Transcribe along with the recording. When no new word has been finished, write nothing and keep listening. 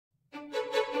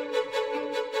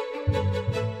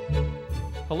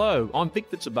Hello, I'm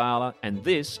Victor Tabala, and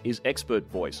this is Expert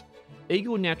Voice,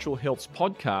 Eagle Natural Health's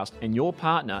podcast and your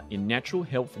partner in natural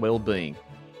health well-being.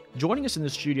 Joining us in the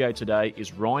studio today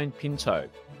is Ryan Pinto,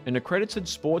 an accredited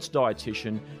sports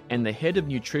dietitian and the head of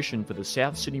nutrition for the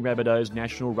South Sydney Rabbitohs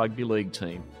National Rugby League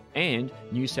team and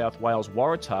New South Wales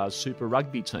Waratahs Super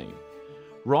Rugby team.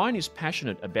 Ryan is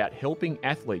passionate about helping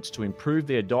athletes to improve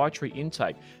their dietary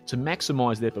intake to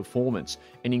maximise their performance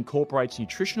and incorporates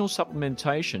nutritional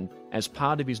supplementation as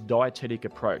part of his dietetic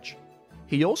approach.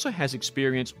 He also has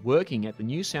experience working at the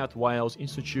New South Wales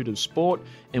Institute of Sport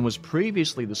and was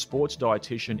previously the sports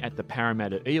dietitian at the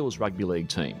Parramatta Eels Rugby League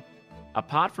team.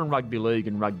 Apart from rugby league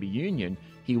and rugby union,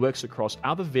 he works across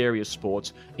other various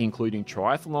sports, including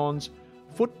triathlons,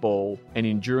 football, and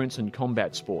endurance and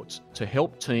combat sports to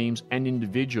help teams and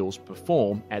individuals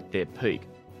perform at their peak.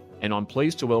 And I'm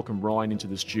pleased to welcome Ryan into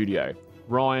the studio.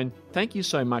 Ryan, thank you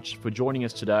so much for joining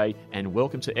us today and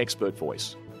welcome to Expert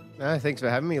Voice. Thanks for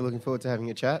having me. Looking forward to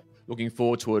having a chat. Looking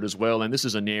forward to it as well. And this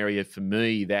is an area for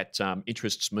me that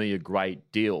interests me a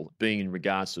great deal, being in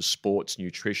regards to sports,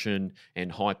 nutrition and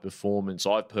high performance.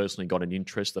 I've personally got an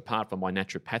interest. Apart from my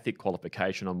naturopathic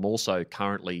qualification, I'm also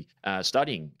currently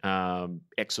studying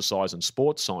exercise and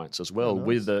sports science as well. Oh,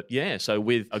 nice.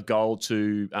 with a goal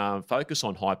to focus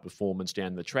on high performance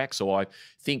down the track. So I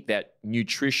think that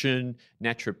nutrition,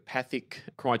 naturopathic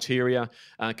criteria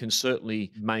can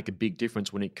certainly make a big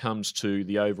difference when it comes to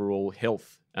the overall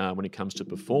health when it comes to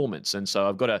performance. And so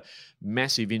I've got a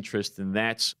massive interest in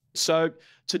that. So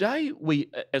today,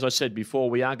 as I said before,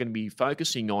 we are going to be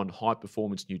focusing on high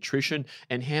performance nutrition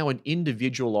and how an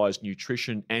individualized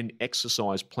nutrition and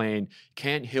exercise plan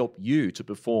can help you to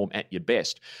perform at your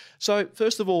best. So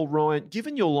first of all, Ryan,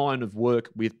 given your line of work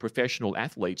with professional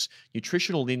athletes,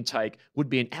 nutritional intake would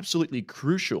be an absolutely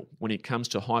crucial when it comes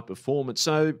to high performance.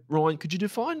 So Ryan, could you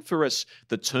define for us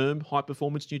the term high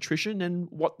performance nutrition and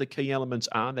what the key elements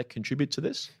are that contribute to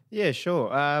this? Yeah,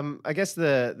 sure. I guess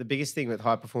the biggest thing with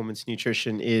high performance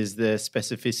nutrition is the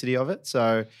specificity of it.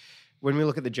 So when we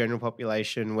look at the general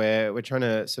population, where we're trying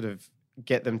to sort of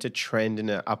get them to trend in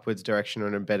an upwards direction or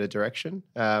in a better direction.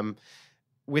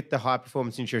 With the high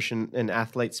performance nutrition and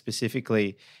athletes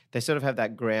specifically, they sort of have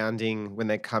that grounding when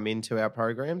they come into our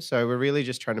program. So we're really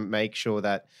just trying to make sure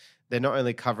that they're not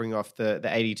only covering off the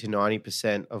 80 to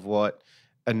 90% of what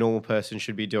a normal person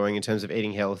should be doing in terms of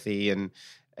eating healthy and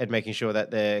making sure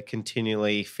that they're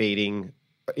continually feeding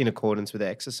in accordance with the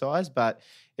exercise, but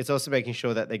it's also making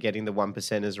sure that they're getting the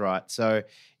 1%ers right. So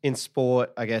in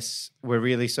sport, I guess we're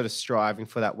really sort of striving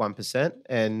for that 1%.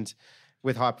 And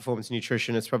with high performance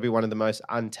nutrition, it's probably one of the most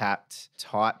untapped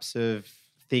types of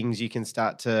things you can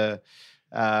start to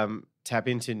tap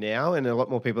into now. And a lot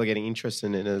more people are getting interested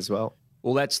in it as well.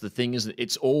 Well, that's the thing, isn't it?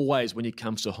 It's always when it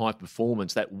comes to high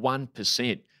performance, that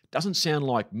 1%. Doesn't sound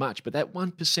like much, but that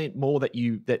 1% more that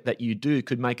you do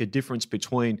could make a difference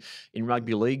between, in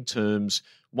rugby league terms,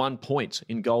 1 point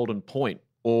in golden point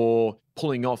or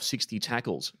pulling off 60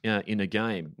 tackles in a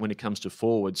game when it comes to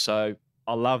forward. So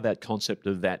I love that concept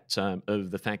of that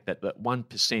of the fact that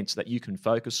 1% that you can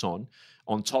focus on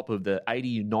top of the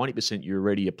 80, 90% you're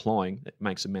already applying, that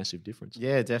makes a massive difference.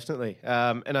 Yeah, definitely.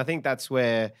 And I think that's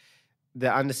where the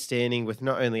understanding with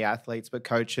not only athletes but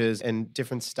coaches and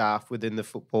different staff within the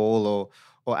football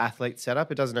or athlete setup.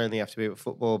 It doesn't only have to be with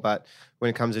football, but when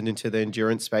it comes into the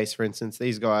endurance space, for instance,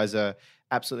 these guys are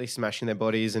absolutely smashing their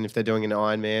bodies. And if they're doing an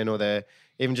Ironman or they're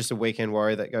even just a weekend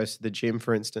warrior that goes to the gym,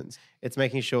 for instance, it's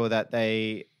making sure that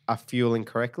they are fueling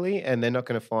correctly and they're not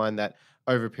going to find that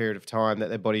over a period of time that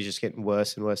their body's just getting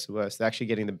worse and worse and worse. They're actually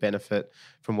getting the benefit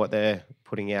from what they're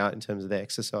putting out in terms of their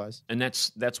exercise. And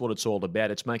that's what it's all about.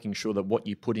 It's making sure that what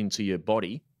you put into your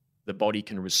body, the body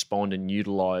can respond and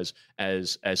utilize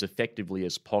as effectively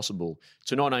as possible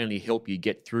to not only help you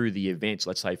get through the events,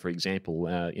 let's say, for example,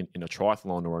 in a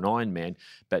triathlon or an Ironman,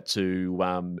 but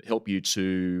to help you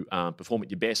to perform at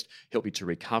your best, help you to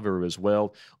recover as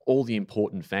well. All the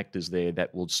important factors there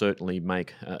that will certainly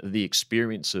make the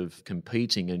experience of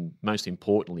competing and, most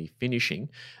importantly, finishing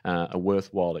a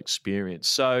worthwhile experience.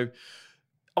 So,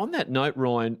 on that note,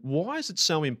 Ryan, why is it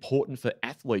so important for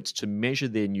athletes to measure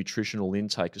their nutritional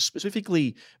intake,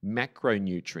 specifically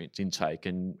macronutrient intake,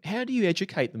 and how do you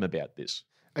educate them about this?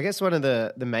 I guess one of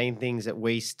the main things that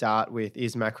we start with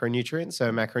is macronutrients. So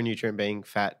macronutrient being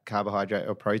fat, carbohydrate,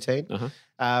 or protein.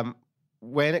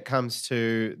 When it comes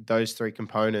to those three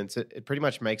components, it pretty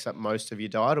much makes up most of your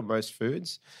diet or most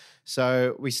foods.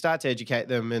 So we start to educate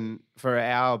them, and for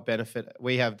our benefit,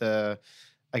 we have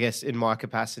I guess in my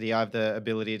capacity, I have the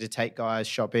ability to take guys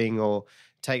shopping or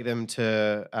take them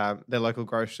to their local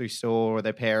grocery store or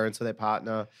their parents or their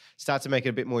partner, start to make it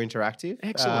a bit more interactive.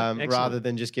 Excellent. Rather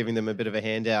than just giving them a bit of a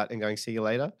handout and going, see you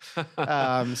later.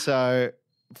 So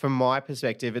from my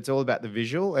perspective, it's all about the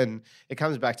visual, and it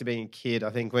comes back to being a kid.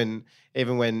 I think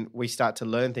even when we start to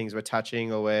learn things, we're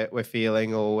touching or we're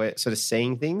feeling or we're sort of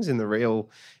seeing things in the real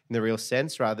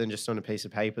sense rather than just on a piece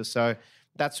of paper. So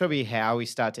that's probably how we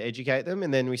start to educate them,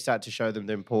 and then we start to show them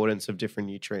the importance of different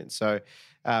nutrients. So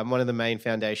one of the main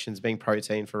foundations being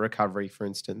protein for recovery, for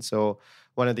instance, or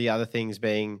one of the other things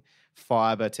being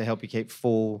fiber to help you keep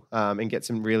full and get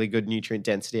some really good nutrient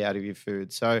density out of your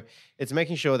food. So it's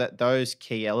making sure that those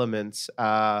key elements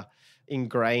are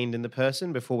ingrained in the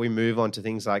person before we move on to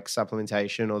things like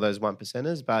supplementation or those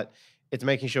 1%ers. But it's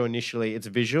making sure initially it's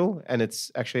visual and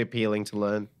it's actually appealing to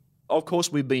learn. Of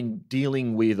course, we've been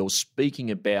dealing with or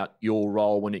speaking about your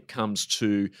role when it comes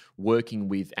to working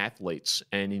with athletes,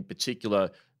 and in particular,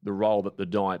 the role that the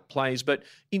diet plays. But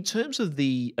in terms of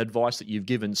the advice that you've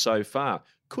given so far,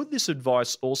 could this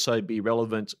advice also be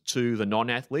relevant to the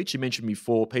non-athletes? You mentioned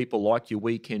before people like your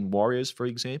weekend warriors, for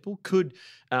example. Could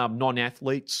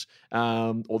non-athletes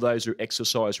or those who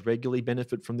exercise regularly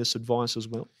benefit from this advice as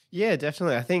well? Yeah,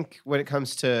 definitely. I think when it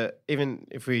comes to, even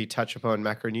if we touch upon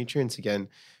macronutrients again,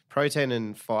 protein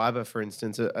and fiber, for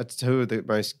instance, are two of the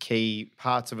most key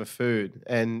parts of a food.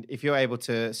 And if you're able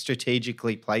to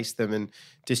strategically place them and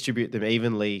distribute them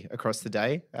evenly across the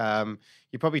day,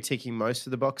 you're probably ticking most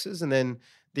of the boxes. And then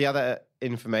the other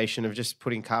information of just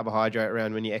putting carbohydrate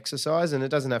around when you exercise, and it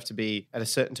doesn't have to be at a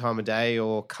certain time of day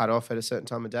or cut off at a certain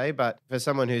time of day, but for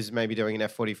someone who's maybe doing an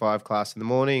F45 class in the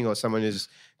morning or someone who's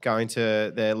going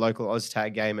to their local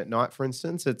OzTag game at night, for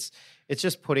instance, it's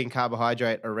just putting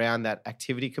carbohydrate around that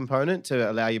activity component to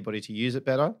allow your body to use it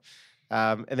better.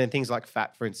 And then things like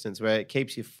fat, for instance, where it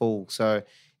keeps you full. So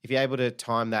if you're able to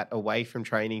time that away from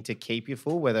training to keep you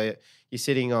full, whether you're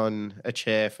sitting on a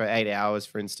chair for 8 hours,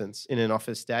 for instance, in an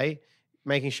office day,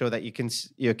 making sure that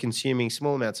you're consuming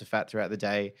small amounts of fat throughout the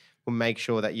day will make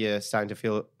sure that you're starting to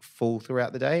feel full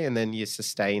throughout the day, and then you're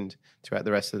sustained throughout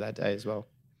the rest of that day as well.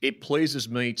 It pleases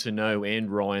me to know,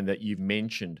 and Ryan, that you've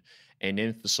mentioned and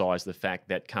emphasise the fact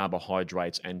that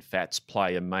carbohydrates and fats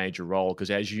play a major role,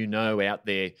 because as you know, out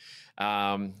there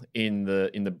in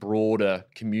the broader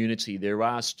community, there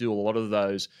are still a lot of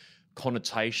those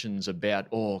connotations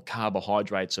about,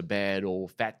 carbohydrates are bad or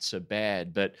fats are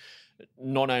bad. But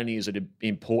not only is it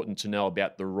important to know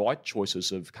about the right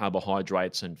choices of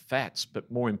carbohydrates and fats, but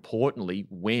more importantly,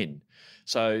 when.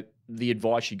 So the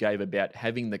advice you gave about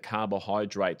having the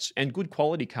carbohydrates, and good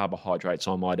quality carbohydrates,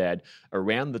 I might add,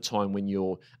 around the time when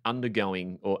you're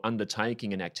undergoing or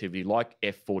undertaking an activity like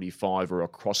F45 or a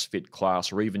CrossFit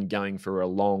class, or even going for a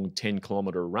long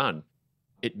 10-kilometre run,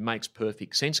 it makes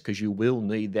perfect sense because you will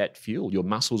need that fuel. Your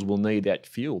muscles will need that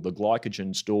fuel. The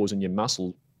glycogen stores in your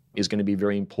muscle is going to be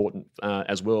very important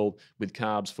as well with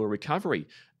carbs for recovery.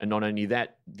 And not only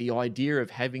that, the idea of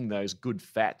having those good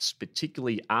fats,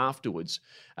 particularly afterwards,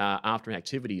 after an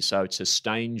activity, so it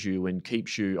sustains you and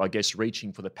keeps you, I guess,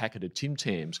 reaching for the packet of Tim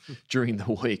Tams during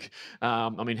the week. I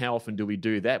mean, how often do we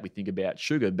do that? We think about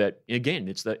sugar, but again,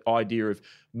 it's the idea of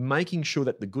making sure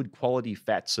that the good quality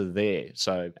fats are there.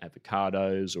 So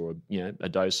avocados or, a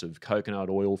dose of coconut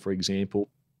oil, for example.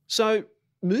 So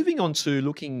moving on to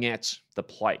looking at the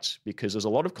plate, because there's a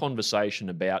lot of conversation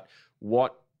about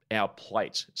what our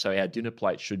plate, so our dinner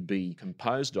plate, should be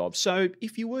composed of. So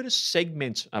if you were to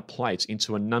segment a plate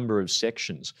into a number of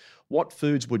sections, what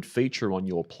foods would feature on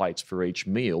your plates for each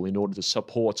meal in order to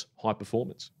support high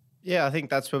performance? Yeah, I think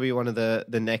that's probably one of the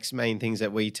next main things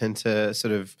that we tend to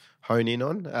sort of hone in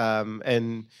on.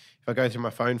 And if I go through my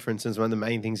phone, for instance, one of the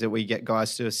main things that we get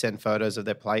guys to do is send photos of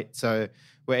their plate. So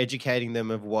we're educating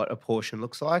them of what a portion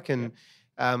looks like. And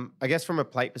I guess from a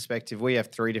plate perspective, we have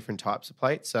 3 different types of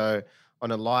plates. So on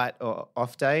a light or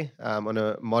off day, on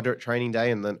a moderate training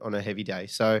day, and then on a heavy day.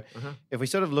 So if we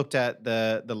sort of looked at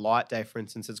the light day, for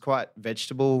instance, it's quite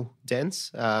vegetable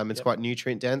dense. It's quite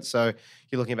nutrient dense. So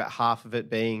you're looking about half of it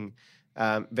being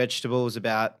vegetables,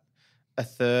 about a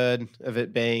third of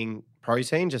it being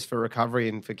protein just for recovery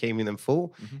and for keeping them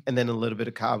full, and then a little bit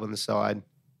of carb on the side.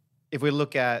 If we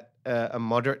look at a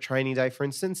moderate training day, for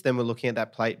instance, then we're looking at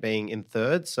that plate being in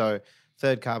thirds. So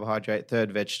third carbohydrate,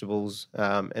 third vegetables,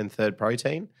 and third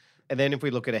protein. And then if we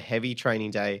look at a heavy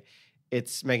training day,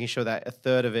 it's making sure that a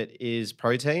third of it is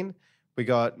protein. We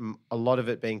got a lot of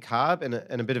it being carb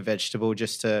and a bit of vegetable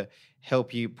just to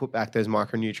help you put back those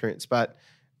micronutrients. But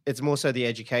it's more so the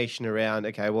education around,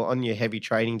 okay, well, on your heavy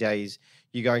training days,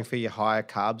 you're going for your higher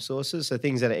carb sources, so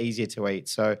things that are easier to eat.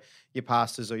 So your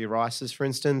pastas or your rices, for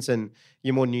instance, and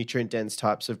your more nutrient dense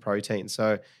types of protein.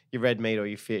 So your red meat or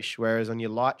your fish. Whereas on your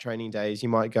light training days, you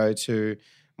might go to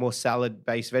more salad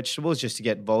based vegetables just to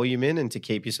get volume in and to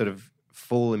keep you sort of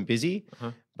full and busy.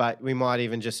 Uh-huh. But we might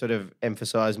even just sort of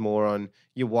emphasize more on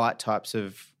your white types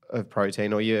of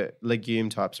protein or your legume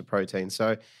types of protein.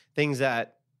 So things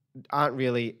that aren't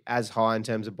really as high in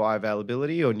terms of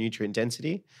bioavailability or nutrient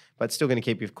density, but still going to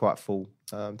keep you quite full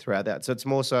throughout that. So it's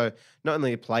more so not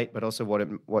only a plate, but also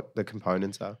what the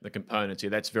components are. The components, yeah,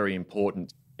 that's very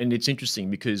important. And it's interesting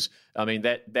because, I mean,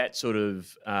 that sort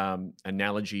of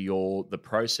analogy or the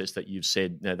process that you've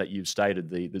said, that you've stated,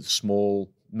 the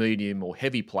small, medium or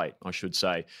heavy plate, I should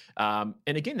say. And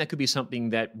again, that could be something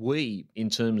that we, in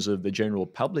terms of the general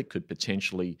public, could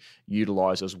potentially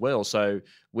utilise as well. So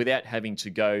without having to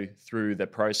go through the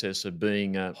process of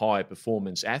being a high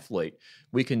performance athlete,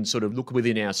 we can sort of look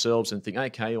within ourselves and think,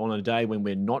 okay, on a day when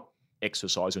we're not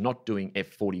exercise or not doing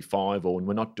F45 or when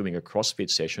we're not doing a CrossFit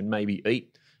session, maybe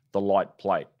eat the light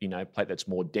plate, plate that's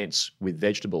more dense with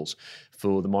vegetables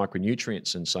for the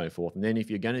micronutrients and so forth. And then if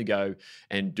you're going to go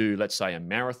and do, let's say, a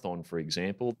marathon, for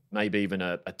example, maybe even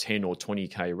a 10 or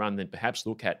 20K run, then perhaps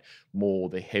look at more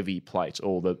the heavy plates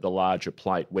or the larger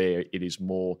plate where it is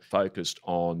more focused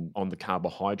on the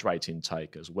carbohydrate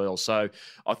intake as well. So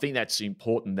I think that's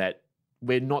important that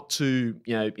we're not too,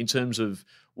 in terms of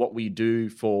what we do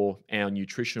for our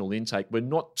nutritional intake, we're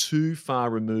not too far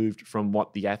removed from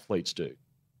what the athletes do.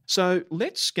 So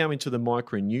let's go into the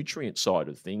micronutrient side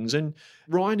of things. And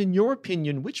Ryan, in your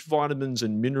opinion, which vitamins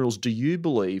and minerals do you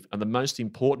believe are the most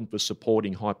important for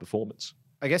supporting high performance?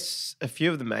 I guess a few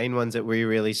of the main ones that we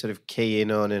really sort of key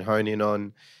in on and hone in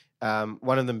on,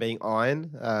 one of them being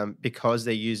iron, because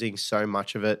they're using so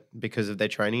much of it because of their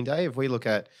training day. If we look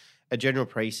at a general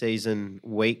preseason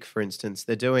week, for instance,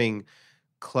 they're doing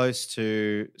close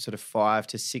to sort of 5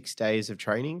 to 6 days of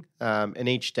training. And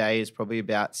each day is probably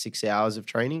about 6 hours of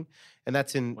training. And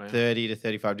that's in 30 to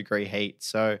 35 degree heat.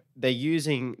 So there's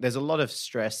a lot of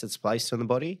stress that's placed on the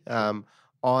body. Iron,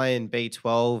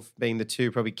 B12 being the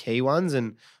two probably key ones.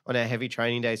 And on our heavy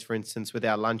training days, for instance, with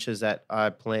our lunches that I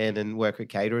plan and work with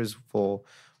caterers for,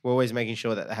 we're always making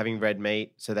sure that they're having red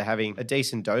meat. So they're having a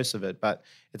decent dose of it, but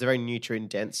it's a very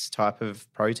nutrient dense type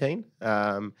of protein.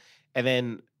 And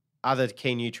then other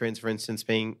key nutrients, for instance,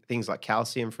 being things like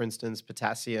calcium, for instance,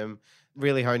 potassium,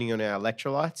 really honing on our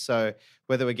electrolytes. So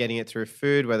whether we're getting it through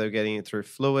food, whether we're getting it through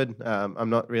fluid,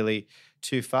 I'm not really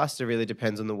too fussed. It really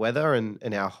depends on the weather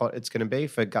and how hot it's going to be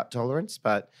for gut tolerance.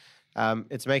 But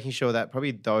it's making sure that probably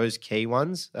those key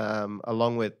ones,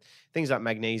 along with things like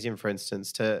magnesium, for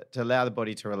instance, to allow the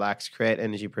body to relax, create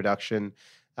energy production.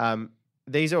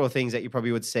 These are all things that you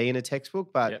probably would see in a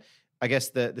textbook, but Yep. I guess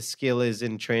the skill is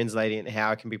in translating it and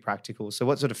how it can be practical. So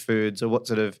what sort of foods or what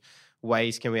sort of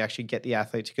ways can we actually get the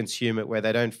athlete to consume it where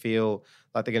they don't feel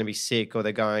like they're going to be sick or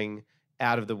they're going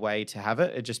out of the way to have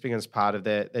it? It just becomes part of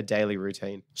their daily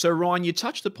routine. So Ryan, you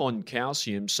touched upon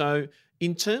calcium. So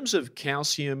in terms of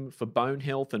calcium for bone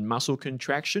health and muscle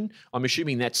contraction, I'm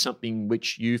assuming that's something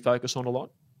which you focus on a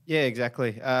lot? Yeah,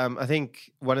 exactly. I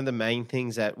think one of the main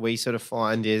things that we sort of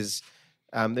find is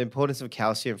the importance of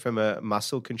calcium from a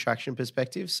muscle contraction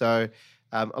perspective. So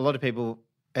a lot of people,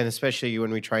 and especially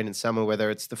when we train in summer, whether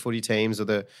it's the footy teams or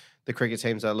the cricket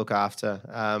teams I look after,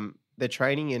 they're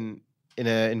training in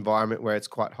an environment where it's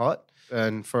quite hot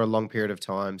and for a long period of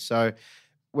time. So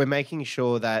we're making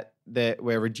sure that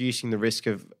we're reducing the risk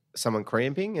of someone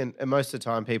cramping. And most of the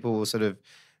time people will sort of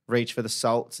reach for the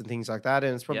salts and things like that.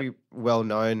 And it's probably well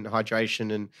known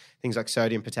hydration and things like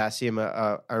sodium, potassium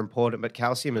are important, but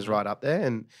calcium is right up there.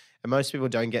 And most people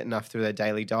don't get enough through their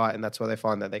daily diet, and that's why they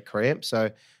find that they cramp.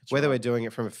 So whether we're doing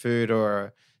it from a food or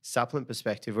a supplement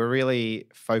perspective, we're really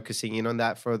focusing in on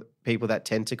that for people that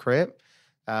tend to cramp.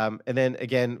 And then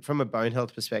again, from a bone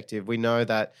health perspective, we know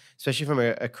that, especially from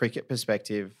a cricket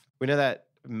perspective, we know that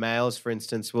males, for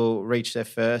instance, will reach their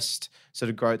first sort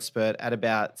of growth spurt at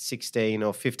about 16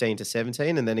 or 15 to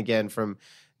 17, and then again from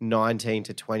 19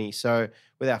 to 20. So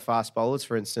with our fast bowlers,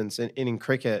 for instance, in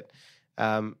cricket,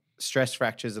 stress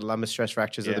fractures and lumbar stress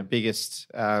fractures are the biggest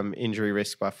injury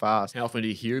risk by far. How often do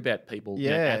you hear about people,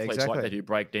 athletes like that who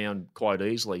break down quite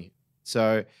easily?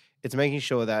 So it's making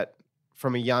sure that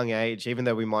from a young age, even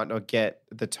though we might not get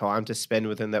the time to spend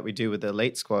with them that we do with the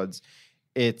elite squads,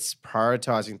 it's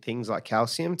prioritizing things like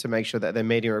calcium to make sure that they're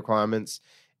meeting requirements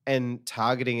and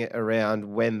targeting it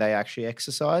around when they actually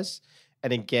exercise.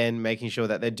 And again, making sure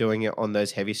that they're doing it on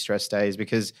those heavy stress days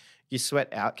because you sweat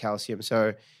out calcium.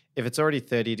 So if it's already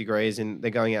 30 degrees and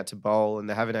they're going out to bowl and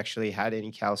they haven't actually had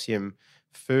any calcium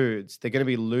foods, they're going to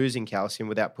be losing calcium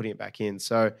without putting it back in.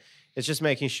 So it's just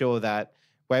making sure that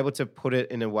we're able to put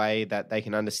it in a way that they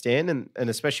can understand, and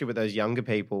especially with those younger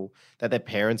people, that their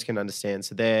parents can understand.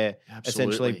 So they're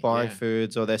essentially buying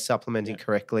foods or they're supplementing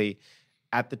correctly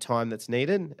at the time that's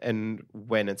needed and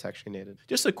when it's actually needed.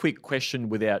 Just a quick question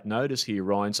without notice here,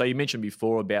 Ryan. So you mentioned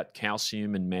before about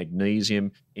calcium and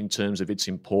magnesium in terms of its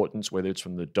importance, whether it's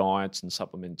from the diets and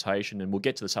supplementation, and we'll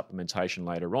get to the supplementation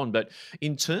later on. But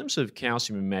in terms of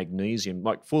calcium and magnesium,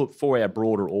 like for our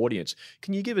broader audience,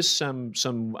 can you give us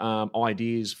some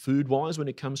ideas food-wise when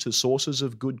it comes to sources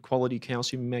of good quality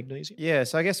calcium and magnesium? Yeah,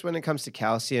 so I guess when it comes to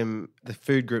calcium, the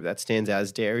food group that stands out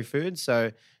is dairy foods.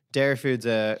 So dairy foods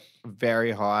are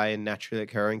very high in naturally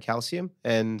occurring calcium.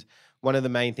 And one of the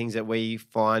main things that we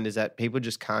find is that people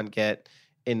just can't get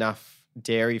enough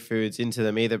dairy foods into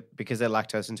them, either because they're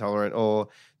lactose intolerant or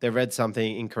they've read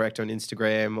something incorrect on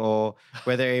Instagram, or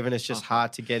whether even it's just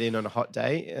hard to get in on a hot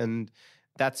day. And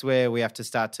that's where we have to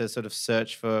start to sort of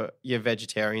search for your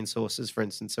vegetarian sources, for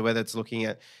instance. So whether it's looking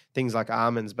at things like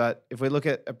almonds, but if we look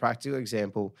at a practical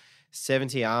example,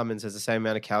 70 almonds has the same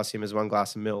amount of calcium as one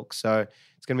glass of milk. So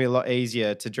it's going to be a lot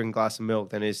easier to drink a glass of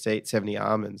milk than it is to eat 70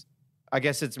 almonds. I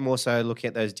guess it's more so looking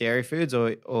at those dairy foods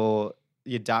or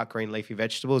your dark green leafy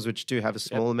vegetables, which do have a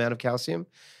small amount of calcium.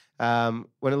 When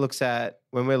we're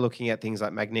looking at things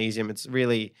like magnesium, it's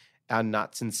really our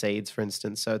nuts and seeds, for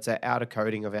instance. So it's our outer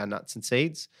coating of our nuts and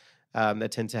seeds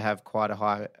that tend to have quite a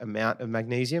high amount of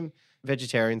magnesium.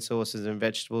 Vegetarian sources and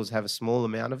vegetables have a small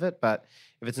amount of it, but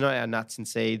if it's not our nuts and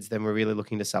seeds, then we're really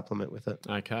looking to supplement with it.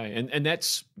 Okay, and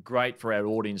that's great for our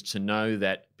audience to know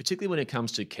that, particularly when it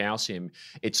comes to calcium,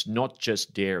 it's not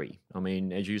just dairy. I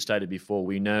mean, as you stated before,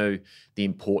 we know the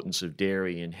importance of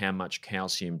dairy and how much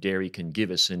calcium dairy can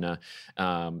give us in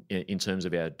terms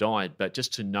of our diet, but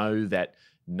just to know that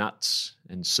nuts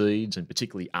and seeds, and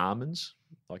particularly almonds,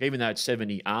 like even though it's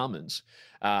 70 almonds,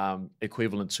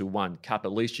 equivalent to 1 cup,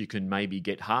 at least you can maybe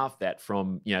get half that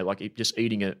from, like just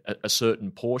eating a certain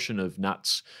portion of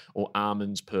nuts or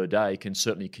almonds per day can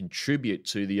certainly contribute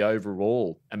to the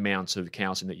overall amounts of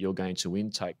calcium that you're going to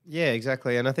intake. Yeah,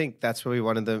 exactly. And I think that's probably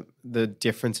one of the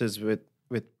differences with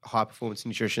high performance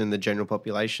nutrition in the general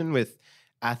population. With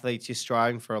athletes, you're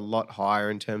striving for a lot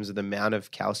higher in terms of the amount of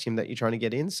calcium that you're trying to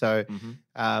get in. So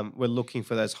we're looking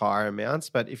for those higher amounts.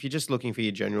 But if you're just looking for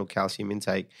your general calcium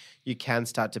intake, you can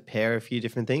start to pair a few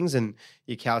different things and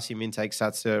your calcium intake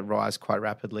starts to rise quite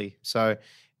rapidly. So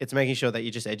it's making sure that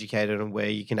you're just educated on where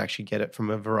you can actually get it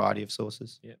from a variety of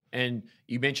sources. Yeah. And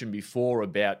you mentioned before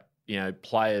about,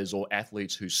 players or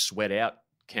athletes who sweat out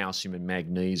calcium and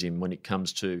magnesium when it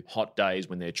comes to hot days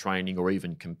when they're training or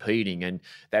even competing. And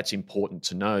that's important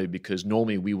to know because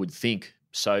normally we would think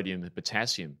sodium and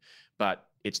potassium, but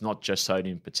it's not just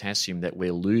sodium and potassium that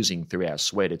we're losing through our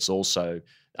sweat. It's also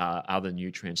other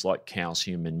nutrients like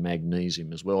calcium and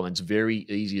magnesium as well. And it's very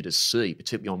easy to see,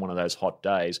 particularly on one of those hot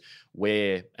days,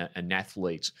 where an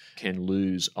athlete can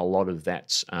lose a lot of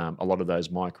that, a lot of those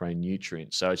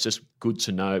micronutrients. So it's just good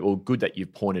to know, or good that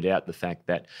you've pointed out the fact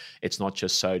that it's not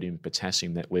just sodium and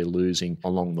potassium that we're losing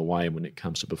along the way when it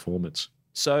comes to performance.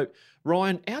 So,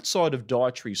 Ryan, outside of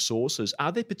dietary sources,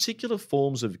 are there particular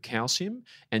forms of calcium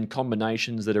and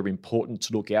combinations that are important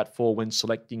to look out for when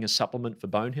selecting a supplement for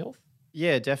bone health?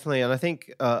 Yeah, definitely. And I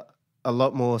think a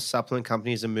lot more supplement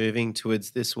companies are moving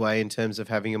towards this way in terms of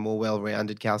having a more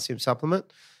well-rounded calcium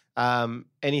supplement.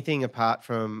 Anything apart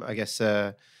from, I guess,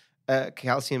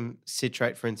 calcium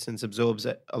citrate, for instance, absorbs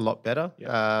it a lot better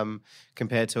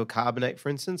compared to a carbonate, for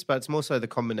instance. But it's more so the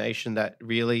combination that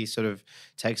really sort of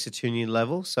takes it to a new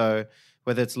level. So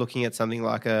whether it's looking at something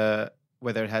like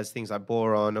whether it has things like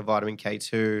boron or vitamin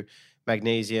K2,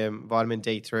 magnesium, vitamin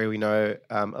D3, we know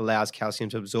allows calcium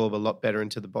to absorb a lot better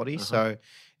into the body. So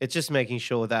it's just making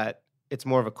sure that it's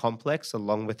more of a complex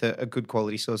along with a good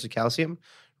quality source of calcium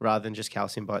rather than just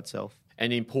calcium by itself.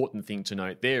 An important thing to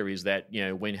note there is that,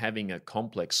 when having a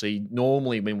complex, see,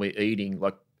 normally when we're eating,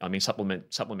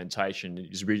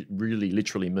 supplementation is really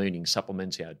literally meaning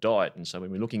supplements our diet. And so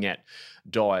when we're looking at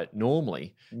diet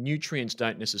normally, nutrients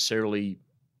don't necessarily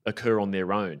occur on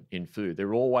their own in food.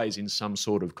 They're always in some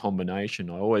sort of combination.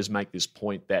 I always make this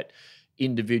point that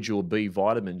individual B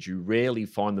vitamins, you rarely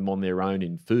find them on their own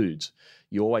in foods.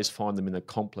 You always find them in a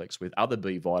complex with other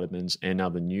B vitamins and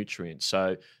other nutrients.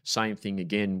 So same thing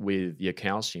again with your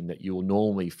calcium, that you'll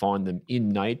normally find them in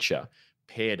nature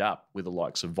paired up with the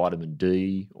likes of vitamin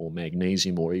D or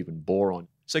magnesium or even boron.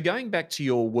 So going back to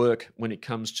your work when it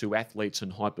comes to athletes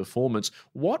and high performance,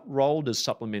 what role does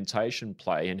supplementation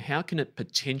play and how can it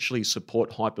potentially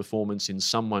support high performance in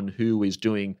someone who is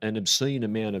doing an obscene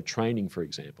amount of training, for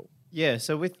example? Yeah,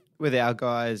 so with our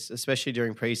guys, especially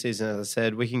during preseason, as I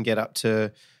said, we can get up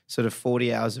to sort of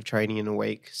 40 hours of training in a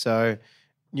week. So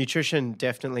nutrition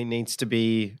definitely needs to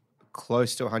be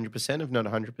close to 100%, if not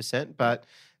 100%. But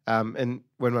and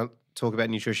when I talk about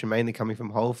nutrition, mainly coming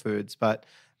from whole foods, but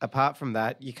apart from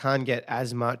that, you can't get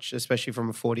as much, especially from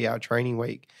a 40-hour training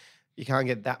week. You can't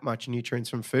get that much nutrients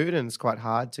from food, and it's quite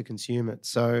hard to consume it.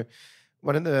 So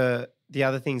one of the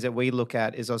other things that we look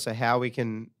at is also how we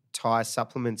can tie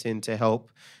supplements in to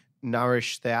help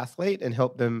nourish the athlete and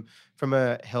help them from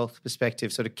a health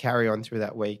perspective sort of carry on through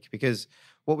that week. Because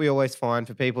what we always find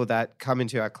for people that come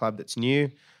into our club that's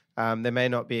new, they may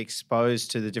not be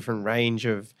exposed to the different range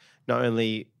of not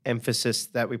only emphasis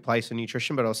that we place on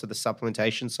nutrition, but also the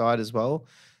supplementation side as well.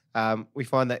 We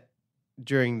find that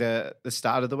during the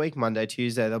start of the week, Monday,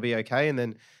 Tuesday, they'll be okay. And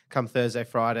then come Thursday,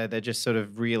 Friday, they're just sort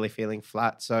of really feeling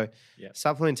flat. So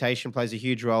supplementation plays a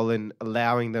huge role in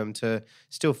allowing them to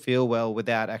still feel well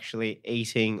without actually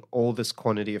eating all this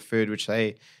quantity of food, which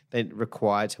they're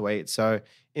required to eat. So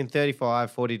in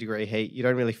 35, 40 degree heat, you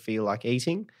don't really feel like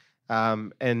eating.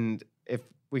 And if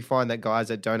we find that guys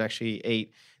that don't actually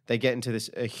eat, they get into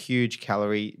a huge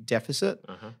calorie deficit,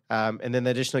 and then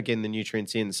they're just not getting the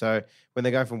nutrients in. So when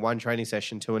they go from one training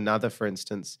session to another, for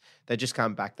instance, they just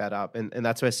can't back that up. And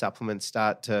that's where supplements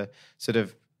start to sort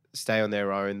of stay on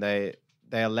their own. They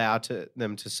allow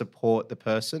them to support the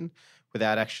person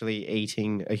without actually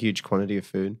eating a huge quantity of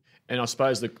food. And I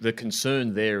suppose the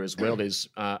concern there as well is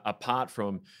apart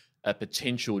from a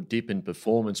potential dip in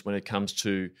performance when it comes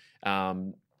to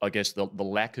I guess the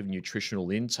lack of nutritional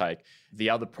intake,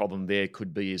 the other problem there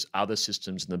could be is other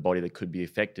systems in the body that could be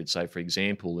affected. So, for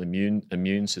example,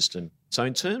 immune system. So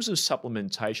in terms of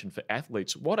supplementation for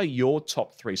athletes, what are your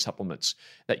top 3 supplements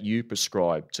that you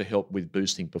prescribe to help with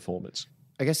boosting performance?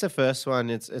 I guess the first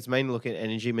one, it's mainly looking at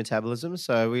energy metabolism.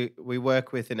 So we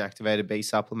work with an activated B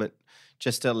supplement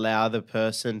just to allow the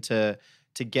person to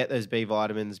get those B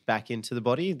vitamins back into the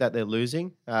body that they're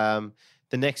losing.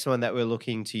 The next one that we're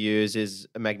looking to use is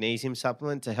a magnesium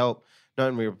supplement to help not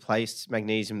only replace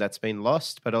magnesium that's been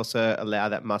lost, but also allow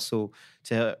that muscle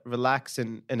to relax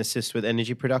and assist with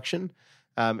energy production.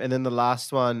 And then the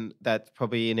last one that's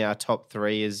probably in our top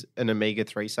 3 is an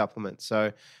omega-3 supplement.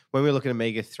 So when we look at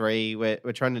omega-3,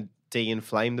 we're trying to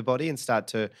de-inflame the body and start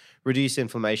to reduce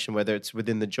inflammation, whether it's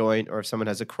within the joint or if someone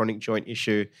has a chronic joint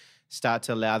issue, start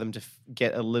to allow them to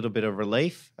get a little bit of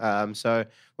relief. So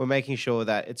we're making sure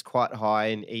that it's quite high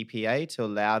in EPA to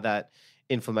allow that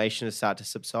inflammation to start to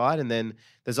subside. And then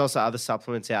there's also other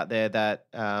supplements out there that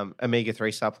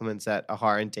omega-3 supplements that are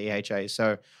higher in DHA.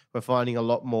 So we're finding a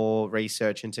lot more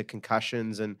research into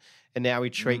concussions and now we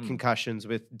treat concussions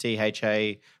with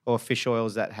DHA or fish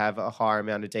oils that have a higher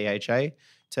amount of DHA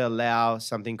to allow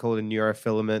something called a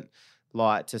neurofilament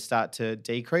light to start to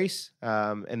decrease,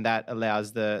 and that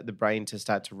allows the brain to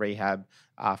start to rehab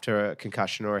after a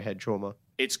concussion or a head trauma.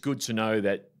 It's good to know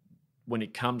that when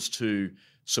it comes to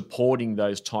supporting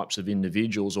those types of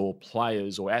individuals or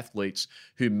players or athletes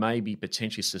who may be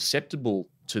potentially susceptible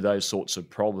to those sorts of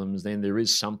problems, then there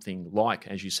is something like,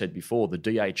 as you said before, the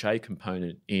DHA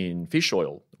component in fish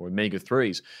oil or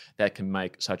omega-3s that can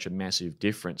make such a massive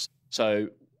difference. So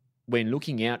when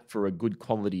looking out for a good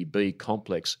quality B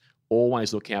complex,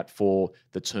 always look out for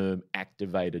the term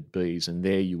activated Bs, and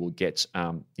there you will get,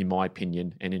 in my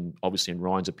opinion, and obviously in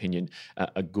Ryan's opinion,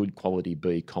 a good quality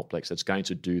B complex that's going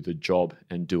to do the job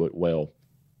and do it well.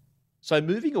 So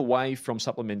moving away from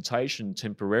supplementation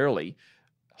temporarily,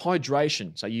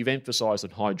 hydration. So you've emphasised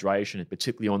on hydration, and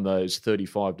particularly on those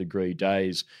 35-degree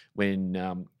days when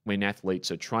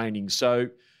athletes are training. So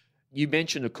you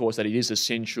mentioned, of course, that it is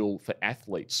essential for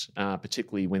athletes,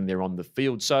 particularly when they're on the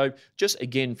field. So just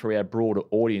again, for our broader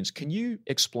audience, can you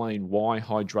explain why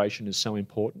hydration is so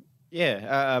important?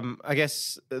 Yeah, I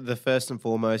guess the first and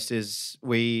foremost is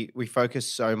we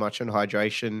focus so much on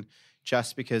hydration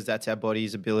just because that's our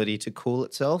body's ability to cool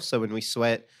itself. So when we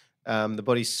sweat, the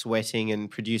body's sweating and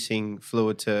producing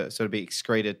fluid to sort of be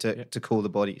excreted to cool the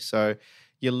body. So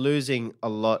you're losing a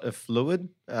lot of fluid,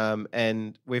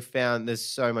 and we've found there's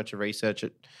so much research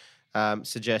that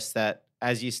suggests that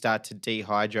as you start to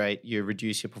dehydrate, you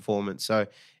reduce your performance. So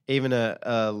even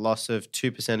a loss of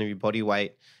 2% of your body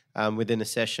weight within a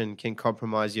session can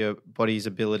compromise your body's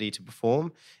ability to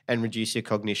perform and reduce your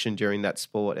cognition during that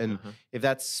sport. And if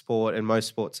that's sport, and most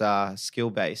sports are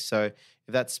skill-based, so if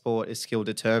that sport is skill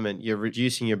determined, you're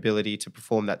reducing your ability to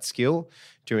perform that skill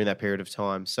during that period of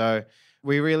time. So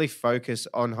we really focus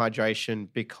on hydration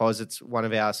because it's one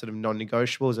of our sort of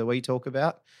non-negotiables that we talk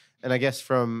about. And I guess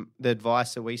from the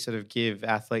advice that we sort of give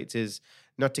athletes is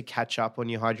not to catch up on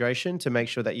your hydration, to make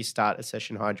sure that you start a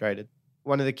session hydrated.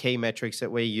 One of the key metrics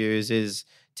that we use is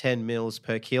 10 mils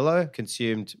per kilo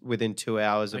consumed within 2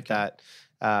 hours of that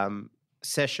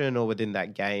session or within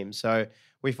that game. So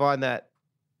we find that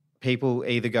people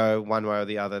either go one way or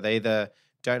the other. They either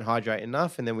don't hydrate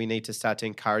enough, and then we need to start to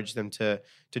encourage them to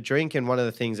drink. And one of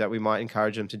the things that we might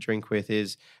encourage them to drink with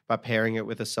is by pairing it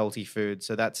with a salty food.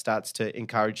 So that starts to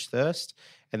encourage thirst,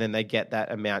 and then they get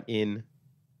that amount in.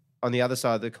 On the other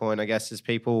side of the coin, I guess, is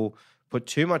people put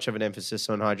too much of an emphasis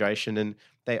on hydration and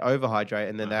they overhydrate,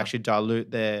 and then they actually dilute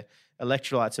their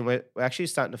electrolytes. And we're actually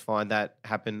starting to find that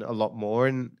happen a lot more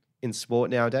in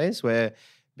sport nowadays, where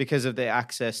because of the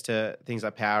access to things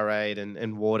like Powerade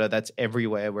and water that's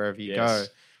everywhere wherever you go,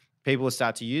 people will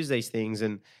start to use these things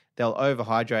and they'll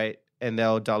overhydrate and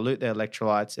they'll dilute their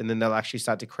electrolytes, and then they'll actually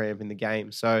start to cramp in the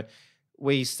game. So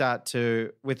we start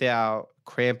to, with our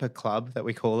cramper club that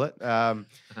we call it,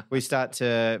 we start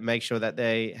to make sure that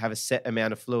they have a set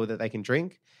amount of fluid that they can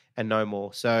drink and no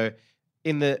more. So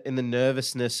in the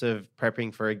nervousness of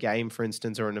prepping for a game, for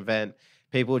instance, or an event,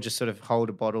 people just sort of hold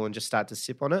a bottle and just start to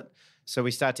sip on it. So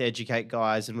we start to educate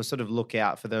guys, and we'll sort of look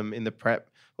out for them in the prep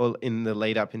or in the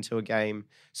lead up into a game,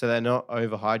 so they're not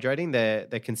overhydrating.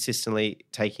 They're consistently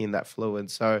taking in that fluid.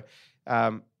 So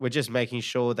we're just making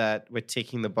sure that we're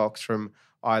ticking the box from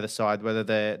either side, whether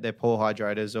they're poor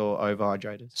hydrators or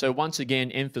overhydrators. So once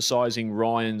again, emphasizing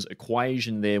Ryan's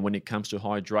equation there when it comes to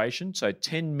hydration. So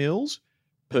 10 mils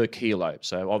per kilo.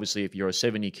 So obviously if you're a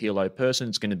 70 kilo person,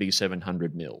 it's going to be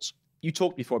 700 mils. You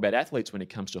talked before about athletes when it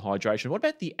comes to hydration. What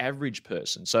about the average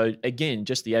person? So again,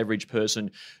 just the average person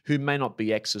who may not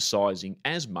be exercising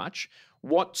as much.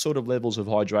 What sort of levels of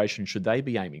hydration should they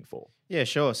be aiming for? Yeah,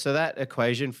 sure. So that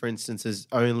equation, for instance, is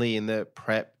only in the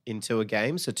prep into a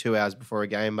game, so 2 hours before a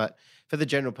game. But for the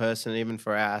general person, even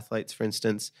for our athletes, for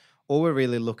instance, all we're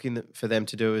really looking for them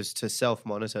to do is to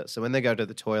self-monitor. So when they go to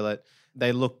the toilet,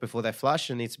 they look before they flush,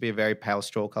 and it needs to be a very pale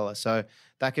straw color. So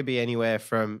that could be anywhere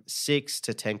from 6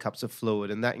 to 10 cups of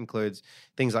fluid. And that includes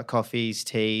things like coffees,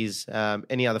 teas,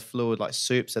 any other fluid like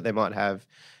soups that they might have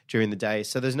during the day.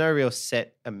 So there's no real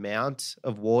set amount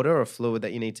of water or fluid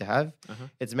that you need to have.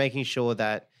 It's making sure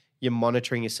that you're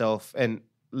monitoring yourself, and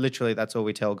literally that's all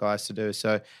we tell guys to do.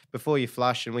 So before you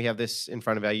flush, and we have this in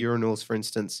front of our urinals, for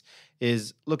instance,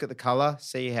 is look at the color,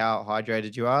 see how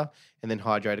hydrated you are, and then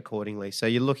hydrate accordingly. So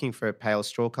you're looking for a pale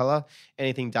straw color.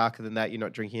 Anything darker than that, you're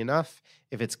not drinking enough.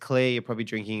 If it's clear, you're probably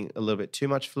drinking a little bit too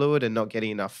much fluid and not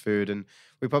getting enough food. And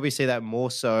we probably see that more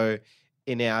so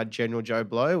in our general Joe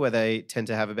Blow, where they tend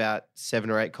to have about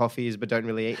 7 or 8 coffees but don't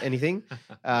really eat anything.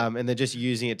 And they're just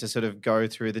using it to sort of go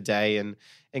through the day and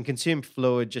consume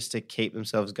fluid just to keep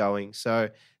themselves going. So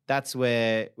that's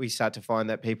where we start to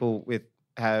find that people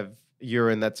have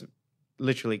urine that's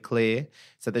literally clear,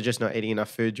 so they're just not eating enough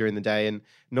food during the day. And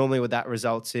normally what that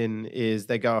results in is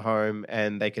they go home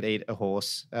and they could eat a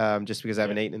horse just because they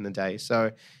haven't eaten in the day.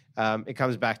 So it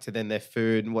comes back to then their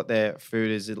food and what their food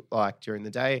is like during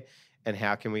the day, and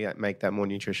how can we make that more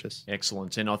nutritious.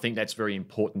 Excellent. And I think that's very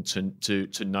important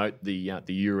to note the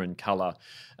urine colour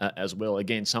as well.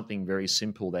 Again, something very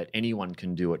simple that anyone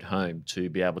can do at home to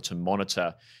be able to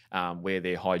monitor where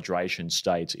their hydration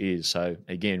state is. So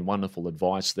again, wonderful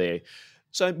advice there.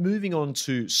 So moving on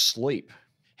to sleep.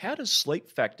 How does sleep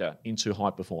factor into high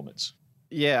performance?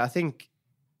 Yeah, I think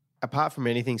apart from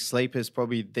anything, sleep is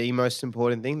probably the most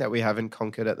important thing that we haven't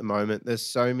conquered at the moment. There's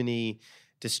so many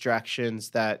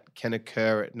distractions that can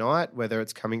occur at night, whether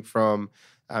it's coming from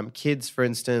kids, for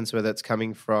instance, whether it's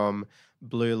coming from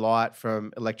blue light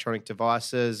from electronic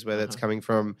devices, whether it's coming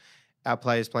from our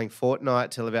players playing Fortnite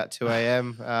till about 2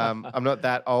 a.m. I'm not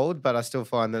that old, but I still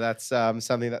find that that's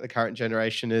something that the current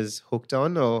generation is hooked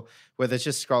on, or whether it's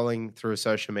just scrolling through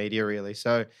social media, really.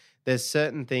 So there's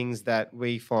certain things that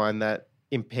we find that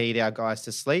impede our guys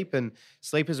to sleep, and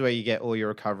sleep is where you get all your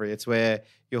recovery. It's where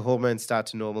your hormones start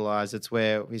to normalize. It's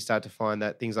where we start to find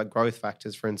that things like growth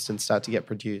factors, for instance, start to get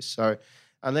produced. So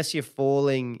unless you're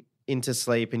falling into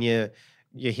sleep and you're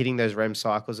hitting those REM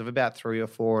cycles of about 3 or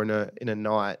 4 in a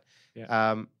night,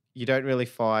 you don't really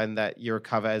find that you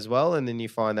recover as well. And then you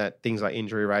find that things like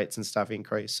injury rates and stuff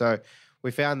increase. So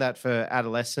we found that for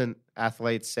adolescent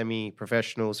athletes,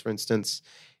 semi-professionals, for instance,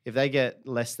 if they get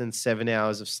less than 7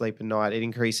 hours of sleep a night, it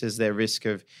increases their risk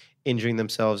of injuring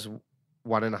themselves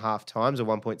 1.5 times or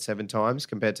 1.7 times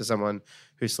compared to someone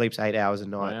who sleeps 8 hours a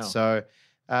night. Wow. So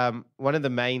one of the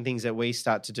main things that we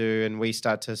start to do and we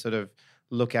start to sort of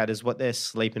look at is what their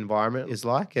sleep environment is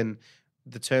like. And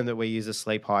the term that we use is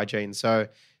sleep hygiene. So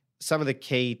some of the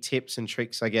key tips and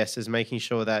tricks, I guess, is making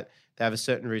sure that they have a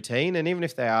certain routine. And even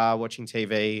if they are watching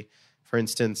TV, for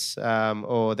instance,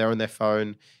 or they're on their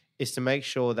phone, is to make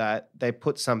sure that they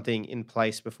put something in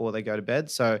place before they go to bed.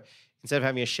 So instead of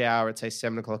having a shower at, say,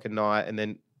 7 o'clock at night and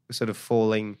then sort of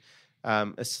falling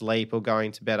asleep or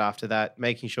going to bed after that,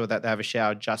 making sure that they have a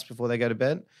shower just before they go to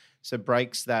bed. So it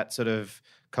breaks that sort of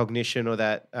cognition or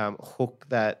that hook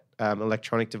that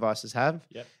electronic devices have.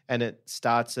 Yep. And it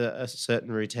starts a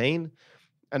certain routine.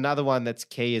 Another one that's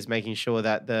key is making sure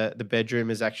that the bedroom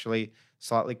is actually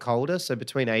slightly colder, so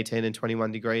between 18 and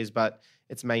 21 degrees, but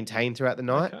it's maintained throughout the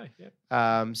night. Okay,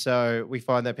 yep. So we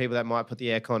find that people that might put the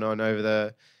aircon on over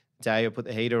the day or put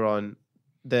the heater on,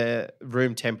 the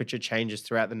room temperature changes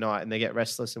throughout the night and they get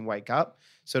restless and wake up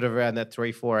sort of around that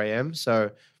 3, 4 a.m.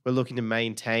 So we're looking to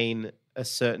maintain a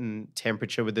certain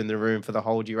temperature within the room for the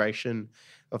whole duration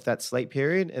of that sleep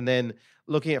period. And then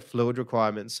looking at fluid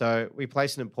requirements. So we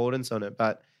place an importance on it,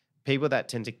 but people that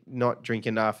tend to not drink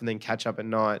enough and then catch up at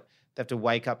night, they have to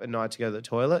wake up at night to go to the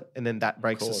toilet and then that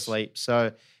breaks the sleep.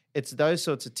 So it's those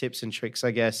sorts of tips and tricks,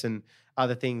 I guess, and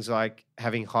other things like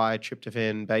having high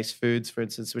tryptophan-based foods, for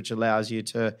instance, which allows you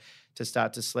to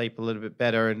start to sleep a little bit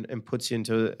better and puts you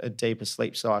into a deeper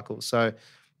sleep cycle. So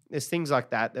there's things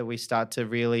like that we start to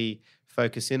really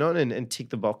focus in on and tick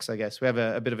the box, I guess. We have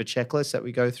a bit of a checklist that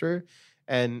we go through,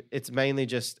 and it's mainly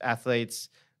just athletes,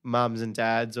 mums and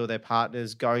dads or their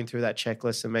partners going through that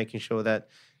checklist and making sure that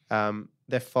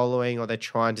they're following or they're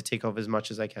trying to tick off as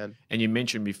much as they can. And you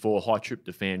mentioned before high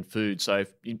tryptophan food. So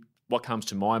what comes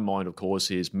to my mind, of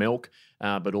course, is milk,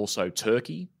 but also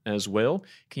turkey as well.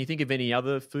 Can you think of any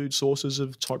other food sources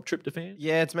of tryptophan?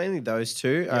 Yeah, it's mainly those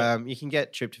two. Yeah. You can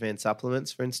get tryptophan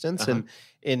supplements, for instance, and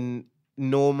in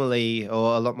normally,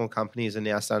 or a lot more companies are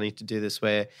now starting to do this,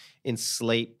 where in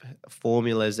sleep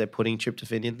formulas they're putting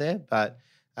tryptophan in there, but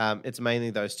it's mainly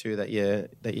those two that you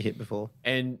hit before.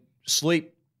 And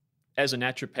sleep, as a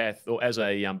naturopath or as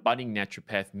a budding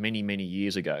naturopath many, many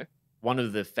years ago, one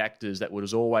of the factors that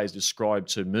was always described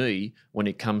to me when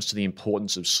it comes to the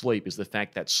importance of sleep is the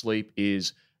fact that sleep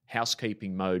is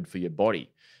housekeeping mode for your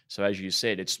body. So as you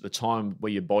said, it's the time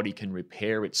where your body can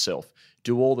repair itself,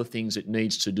 do all the things it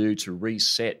needs to do to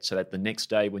reset so that the next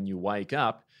day when you wake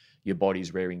up, your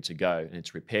body's raring to go and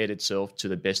it's repaired itself to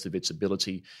the best of its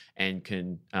ability and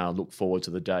can look forward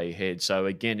to the day ahead. So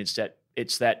again,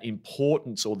 it's that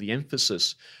importance or the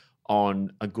emphasis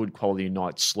on a good quality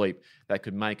night's sleep that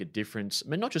could make a difference. I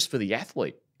mean, not just for the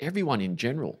athlete, everyone in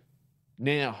general.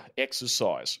 Now,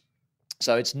 exercise.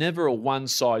 So it's never a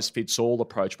one-size-fits-all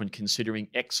approach when considering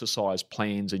exercise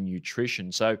plans and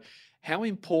nutrition. So how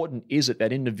important is it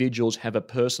that individuals have a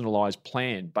personalised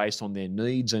plan based on their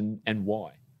needs and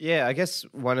why? Yeah, I guess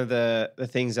one of the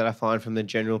things that I find from the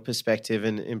general perspective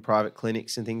in private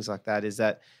clinics and things like that is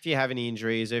that if you have any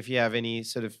injuries or if you have any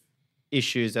sort of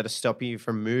issues that are stopping you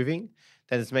from moving,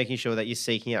 then it's making sure that you're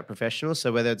seeking out professionals.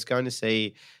 So whether it's going to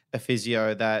see a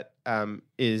physio that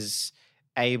is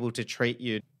able to treat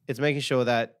you, it's making sure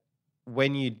that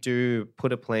when you do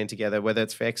put a plan together, whether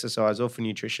it's for exercise or for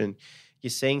nutrition, you're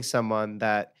seeing someone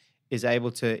that is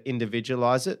able to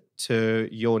individualize it to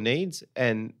your needs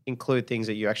and include things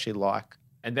that you actually like.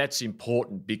 And that's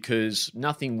important because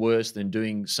nothing worse than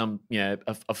doing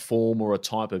a form or a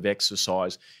type of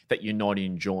exercise that you're not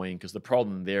enjoying, because the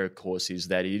problem there, of course, is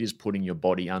that it is putting your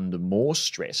body under more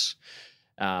stress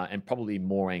and probably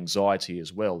more anxiety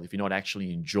as well if you're not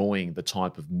actually enjoying the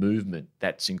type of movement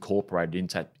that's incorporated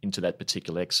into that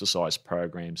particular exercise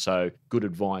program. So good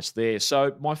advice there.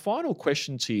 So my final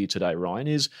question to you today, Ryan,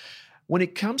 is when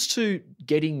it comes to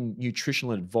getting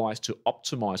nutritional advice to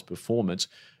optimize performance,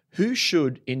 who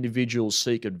should individuals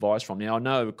seek advice from? Now, I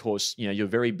know, of course, you're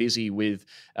very busy with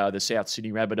the South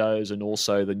Sydney Rabbitohs and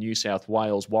also the New South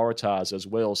Wales Waratahs as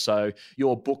well. So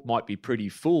your book might be pretty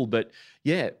full, but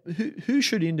yeah, who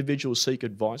should individuals seek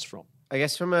advice from? I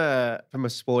guess from a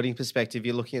sporting perspective,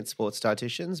 you're looking at sports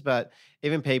dietitians, but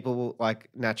even people like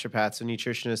naturopaths or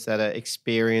nutritionists that are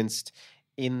experienced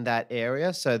in that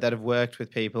area, so that have worked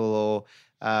with people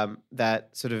or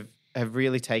that sort of have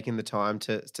really taken the time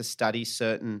to study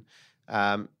certain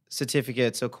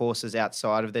certificates or courses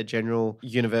outside of their general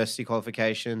university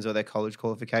qualifications or their college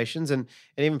qualifications, and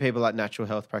even people like natural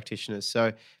health practitioners.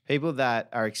 So people that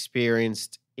are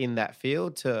experienced in that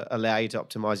field to allow you to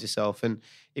optimize yourself. And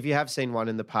if you have seen one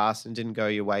in the past and didn't go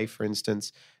your way, for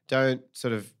instance, don't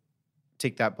sort of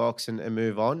tick that box and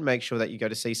move on. Make sure that you go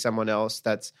to see someone else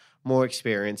that's more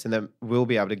experienced and that will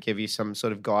be able to give you some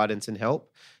sort of guidance and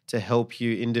help to help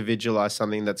you individualize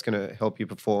something that's going to help you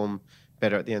perform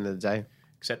better at the end of the day.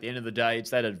 Because at the end of the day, it's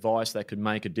that advice that could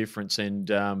make a difference, and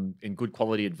good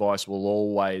quality advice will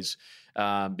always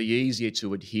be easier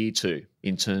to adhere to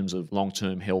in terms of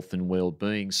long-term health and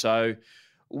well-being. So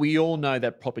we all know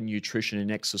that proper nutrition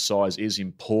and exercise is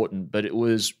important, but it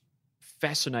was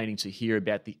fascinating to hear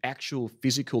about the actual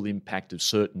physical impact of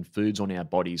certain foods on our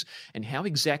bodies and how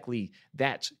exactly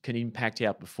that can impact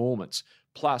our performance.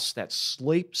 Plus, that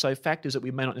sleep, so factors that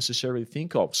we may not necessarily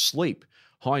think of, sleep,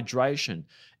 hydration,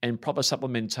 and proper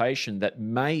supplementation that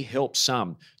may help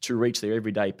some to reach their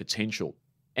everyday potential.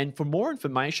 And for more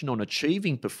information on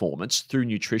achieving performance through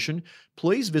nutrition,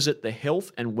 please visit the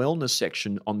Health and Wellness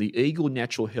section on the Eagle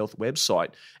Natural Health website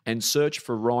and search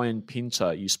for Ryan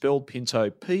Pinto. You spelled Pinto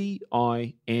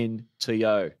Pinto.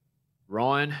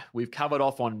 Ryan, we've covered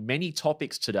off on many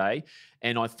topics today,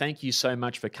 and I thank you so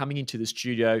much for coming into the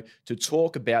studio to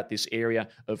talk about this area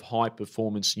of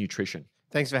high-performance nutrition.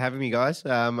 Thanks for having me, guys.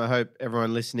 I hope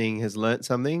everyone listening has learnt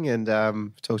something, and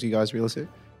talk to you guys real soon.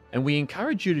 And we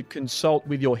encourage you to consult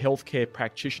with your healthcare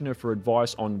practitioner for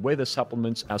advice on whether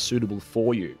supplements are suitable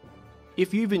for you.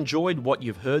 If you've enjoyed what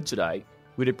you've heard today,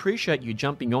 we'd appreciate you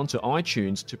jumping onto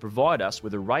iTunes to provide us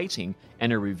with a rating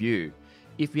and a review.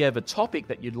 If you have a topic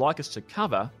that you'd like us to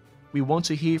cover, we want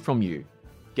to hear from you.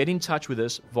 Get in touch with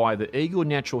us via the Eagle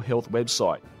Natural Health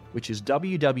website, which is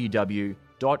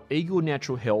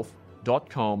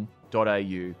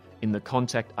www.eaglenaturalhealth.com.au in the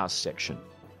Contact Us section.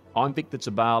 I'm Victor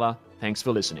Tabala. Thanks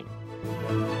for listening.